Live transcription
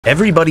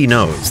Everybody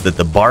knows that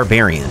the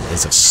Barbarian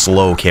is a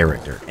slow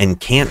character and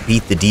can't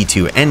beat the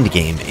D2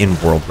 endgame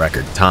in world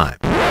record time.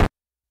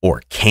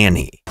 Or can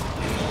he?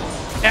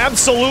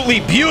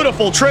 Absolutely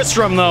beautiful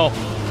Tristram, though.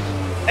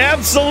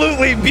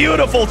 Absolutely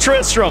beautiful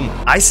Tristram.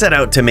 I set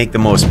out to make the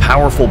most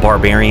powerful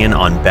Barbarian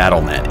on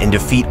Battle.net and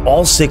defeat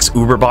all 6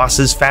 Uber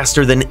bosses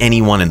faster than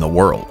anyone in the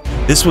world.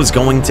 This was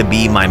going to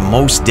be my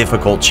most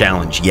difficult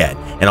challenge yet,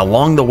 and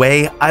along the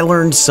way, I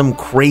learned some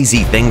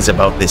crazy things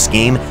about this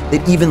game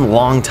that even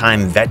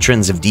longtime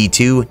veterans of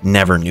D2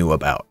 never knew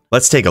about.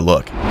 Let's take a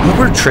look.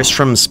 Uber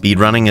Tristram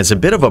Speedrunning is a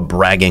bit of a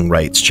bragging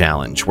rights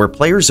challenge where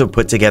players have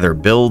put together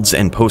builds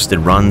and posted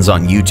runs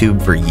on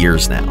YouTube for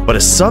years now. But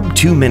a sub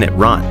 2-minute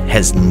run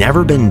has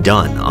never been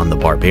done on the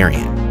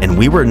Barbarian, and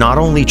we were not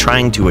only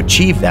trying to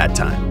achieve that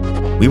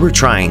time, we were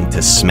trying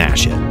to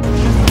smash it.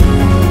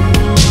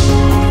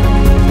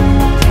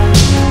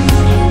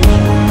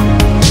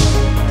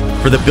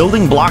 For the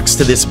building blocks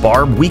to this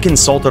Barb, we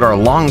consulted our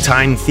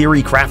longtime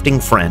theory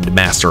crafting friend,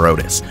 Master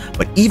Otis,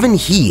 but even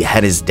he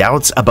had his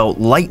doubts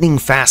about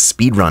lightning-fast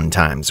speedrun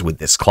times with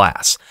this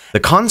class. The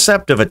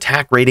concept of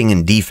attack rating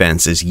and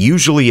defense is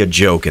usually a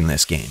joke in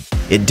this game.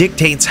 It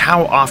dictates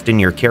how often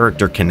your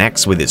character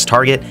connects with his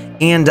target,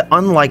 and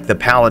unlike the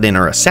Paladin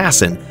or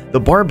Assassin, the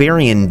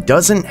Barbarian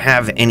doesn't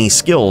have any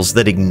skills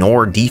that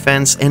ignore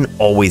defense and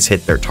always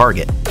hit their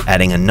target,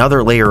 adding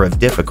another layer of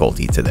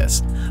difficulty to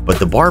this. But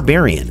the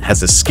Barbarian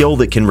has a skill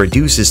that can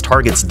reduce his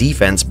target's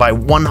defense by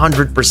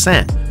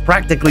 100%,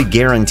 practically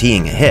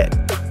guaranteeing a hit.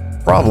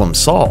 Problem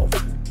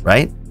solved,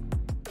 right?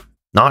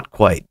 Not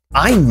quite.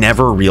 I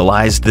never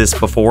realized this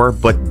before,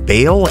 but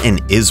Bale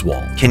and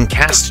Iswal can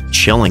cast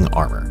Chilling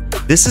Armor.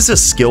 This is a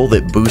skill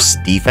that boosts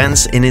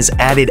defense and is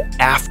added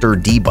after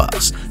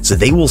debuffs, so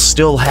they will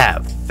still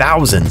have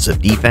thousands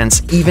of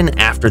defense even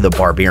after the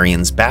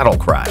Barbarian's battle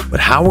cry.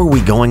 But how are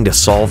we going to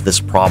solve this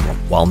problem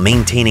while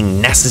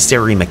maintaining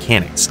necessary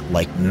mechanics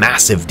like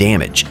massive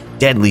damage,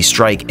 deadly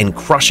strike, and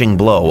crushing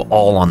blow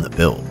all on the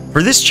build?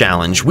 For this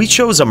challenge, we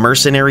chose a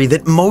mercenary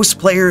that most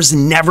players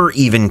never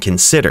even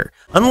consider,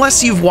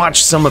 unless you've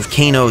watched some of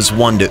Kano's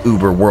 1 to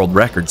Uber world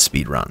record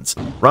speedruns.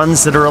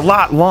 Runs that are a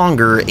lot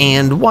longer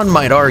and, one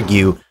might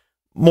argue,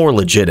 more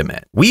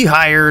legitimate. We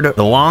hired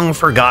the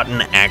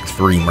long-forgotten Act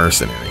 3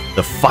 mercenary.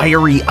 The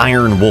Fiery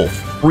Iron Wolf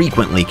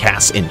frequently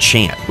casts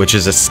Enchant, which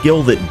is a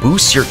skill that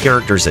boosts your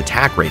character's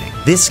attack rating.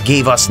 This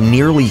gave us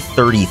nearly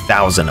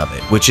 30,000 of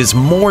it, which is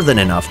more than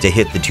enough to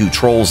hit the 2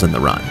 trolls in the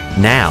run.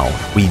 Now,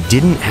 we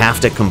didn't have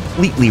to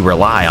completely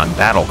rely on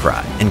Battle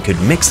Cry and could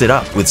mix it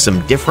up with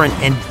some different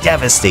and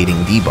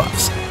devastating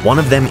debuffs. One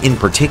of them in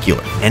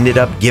particular ended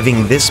up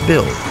giving this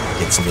build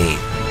its name.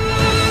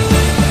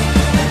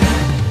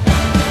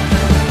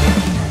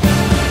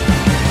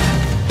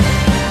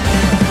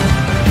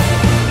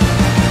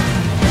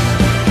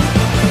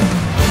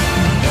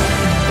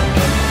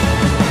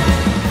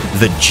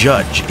 The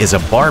Judge is a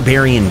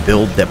Barbarian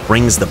build that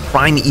brings the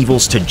prime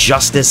evils to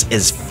justice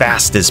as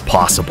fast as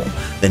possible.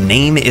 The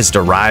name is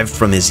derived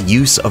from his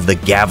use of the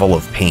Gavel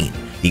of Pain,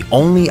 the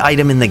only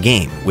item in the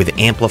game with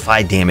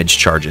amplified damage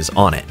charges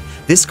on it.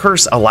 This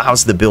curse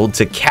allows the build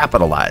to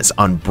capitalize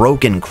on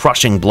broken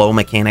crushing blow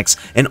mechanics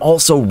and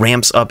also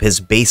ramps up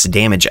his base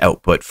damage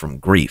output from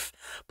grief.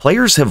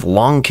 Players have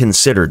long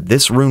considered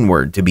this rune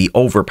word to be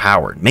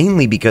overpowered,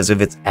 mainly because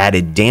of its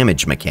added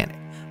damage mechanic.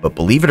 But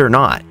believe it or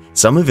not,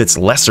 some of its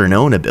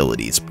lesser-known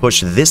abilities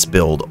push this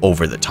build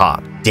over the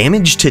top.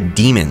 Damage to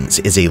Demons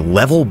is a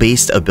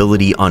level-based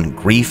ability on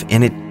grief,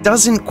 and it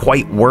doesn't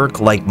quite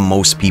work like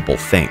most people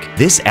think.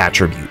 This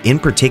attribute in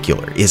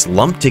particular is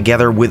lumped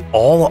together with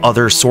all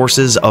other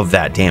sources of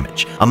that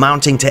damage,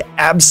 amounting to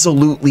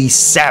absolutely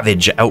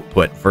savage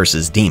output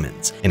versus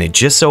demons. And it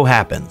just so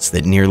happens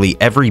that nearly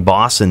every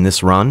boss in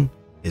this run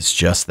is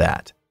just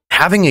that.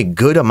 Having a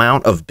good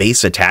amount of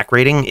base attack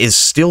rating is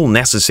still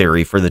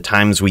necessary for the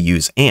times we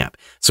use Amp,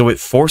 so it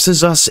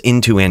forces us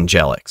into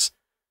Angelics.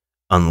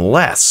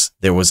 Unless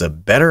there was a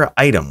better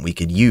item we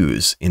could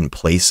use in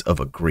place of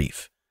a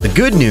grief. The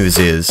good news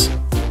is,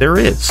 there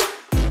is.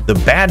 The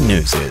bad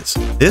news is,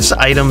 this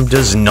item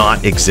does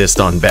not exist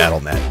on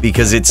Battle.net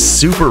because it's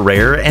super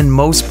rare and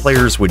most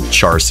players would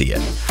charsey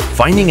it.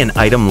 Finding an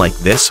item like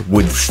this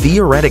would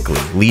theoretically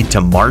lead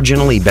to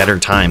marginally better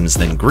times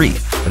than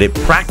grief, but it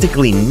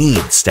practically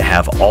needs to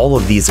have all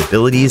of these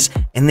abilities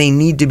and they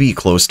need to be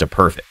close to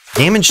perfect.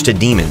 Damage to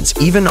demons,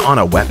 even on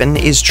a weapon,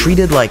 is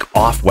treated like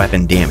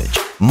off-weapon damage,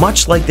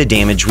 much like the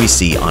damage we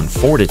see on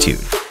Fortitude.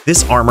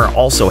 This armor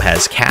also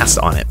has cast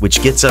on it,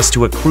 which gets us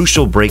to a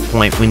crucial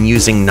breakpoint when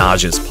using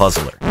Naj's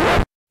Puzzler.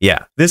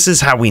 Yeah, this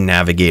is how we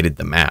navigated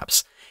the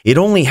maps. It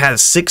only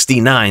has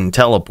 69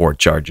 teleport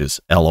charges,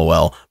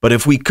 lol, but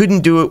if we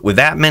couldn't do it with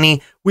that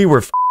many, we were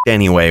f***ed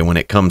anyway when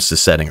it comes to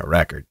setting a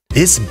record.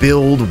 This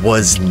build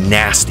was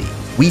nasty.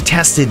 We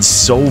tested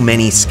so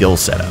many skill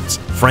setups,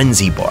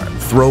 Frenzy Barb,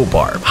 Throw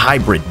Barb,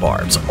 Hybrid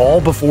Barbs, all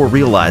before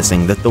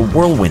realizing that the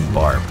Whirlwind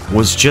Barb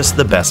was just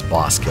the best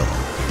boss killer.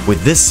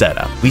 With this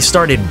setup, we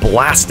started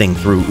blasting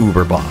through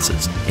Uber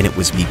bosses, and it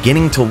was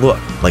beginning to look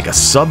like a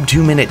sub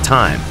 2-minute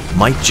time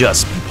might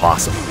just be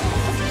possible.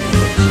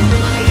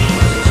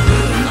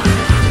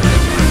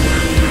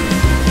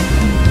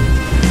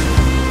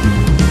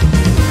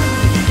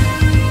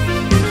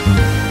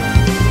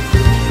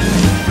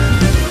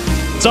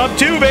 Sub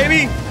 2,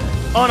 baby!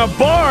 On a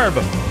Barb!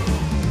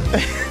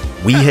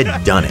 We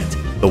had done it.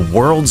 The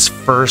world's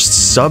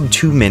first sub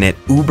 2-minute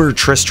Uber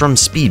Tristram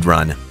Speed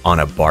run on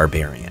a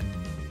Barbarian.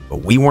 But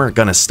we weren't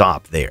gonna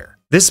stop there.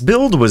 This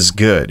build was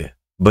good,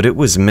 but it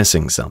was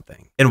missing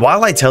something. And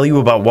while I tell you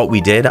about what we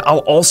did, I'll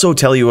also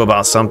tell you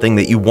about something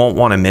that you won't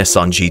want to miss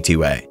on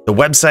G2A, the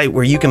website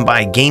where you can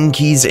buy game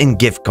keys and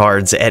gift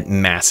cards at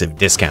massive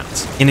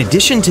discounts. In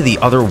addition to the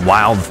other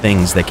wild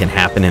things that can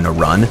happen in a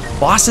run,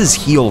 bosses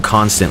heal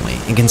constantly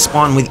and can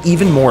spawn with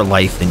even more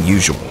life than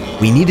usual.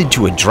 We needed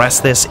to address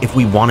this if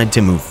we wanted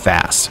to move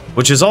fast,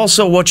 which is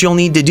also what you'll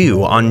need to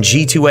do on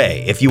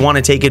G2A if you want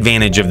to take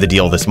advantage of the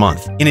deal this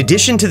month. In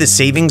addition to the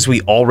savings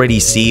we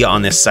already see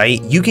on this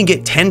site, you can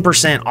get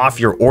 10% off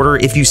your order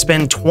if you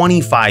spend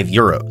 25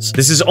 euros.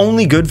 This is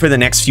only good for the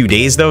next few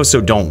days though, so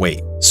don't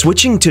wait.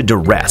 Switching to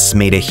Duress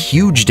made a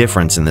huge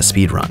difference in the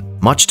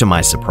speedrun, much to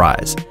my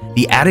surprise.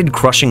 The added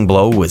crushing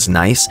blow was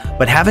nice,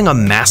 but having a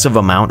massive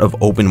amount of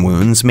open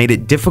wounds made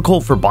it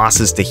difficult for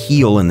bosses to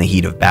heal in the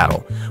heat of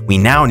battle. We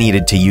now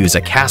needed to use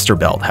a caster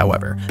belt,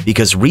 however,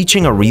 because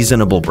reaching a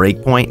reasonable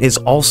breakpoint is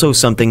also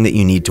something that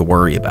you need to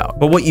worry about.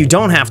 But what you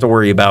don't have to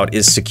worry about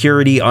is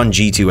security on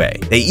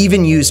G2A. They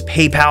even use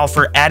PayPal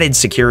for added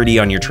security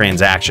on your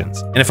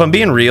transactions. And if I'm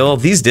being real,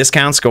 these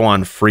discounts go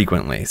on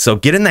frequently, so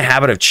get in the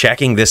habit of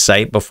checking this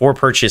site before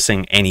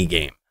purchasing any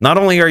game. Not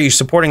only are you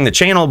supporting the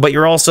channel, but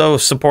you're also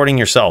supporting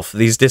yourself.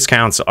 These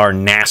discounts are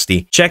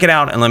nasty. Check it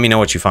out and let me know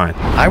what you find.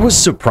 I was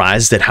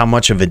surprised at how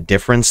much of a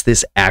difference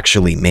this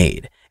actually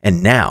made.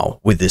 And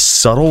now, with this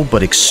subtle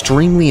but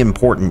extremely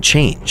important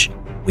change,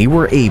 we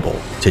were able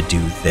to do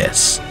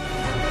this.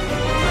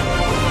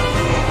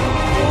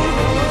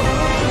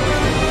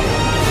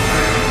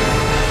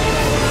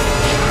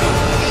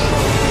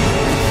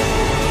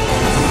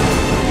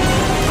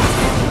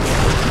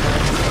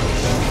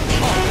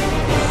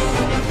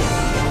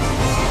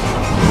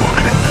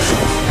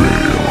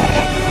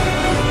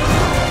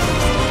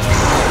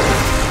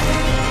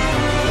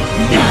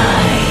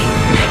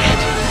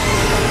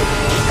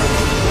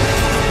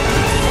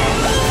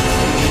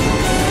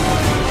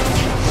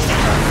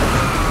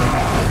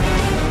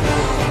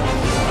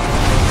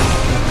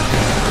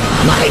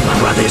 My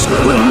brothers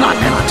will not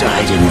have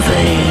died in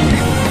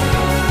vain.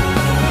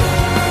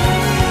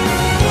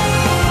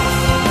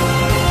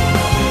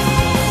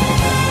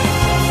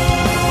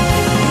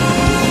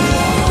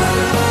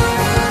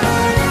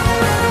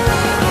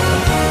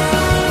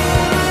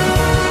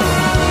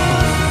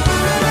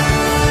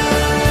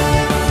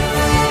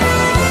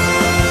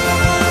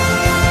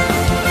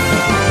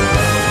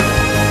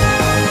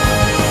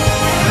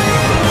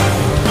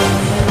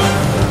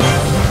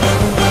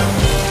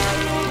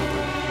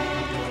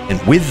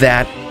 With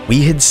that,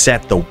 we had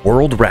set the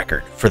world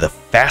record for the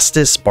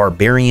fastest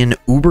Barbarian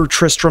Uber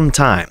Tristram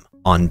time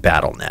on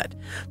Battle.net.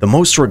 The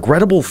most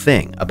regrettable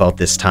thing about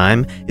this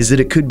time is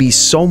that it could be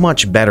so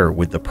much better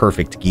with the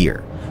perfect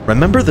gear.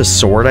 Remember the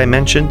sword I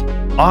mentioned?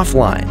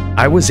 Offline,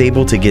 I was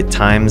able to get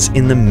times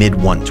in the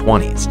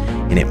mid-120s,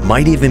 and it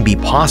might even be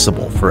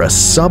possible for a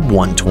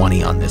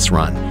sub-120 on this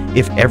run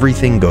if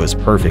everything goes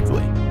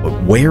perfectly.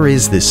 But where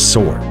is this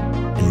sword?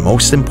 And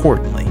most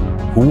importantly,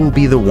 who will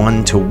be the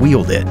one to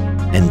wield it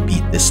and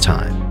beat this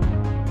time?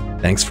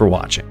 Thanks for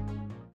watching.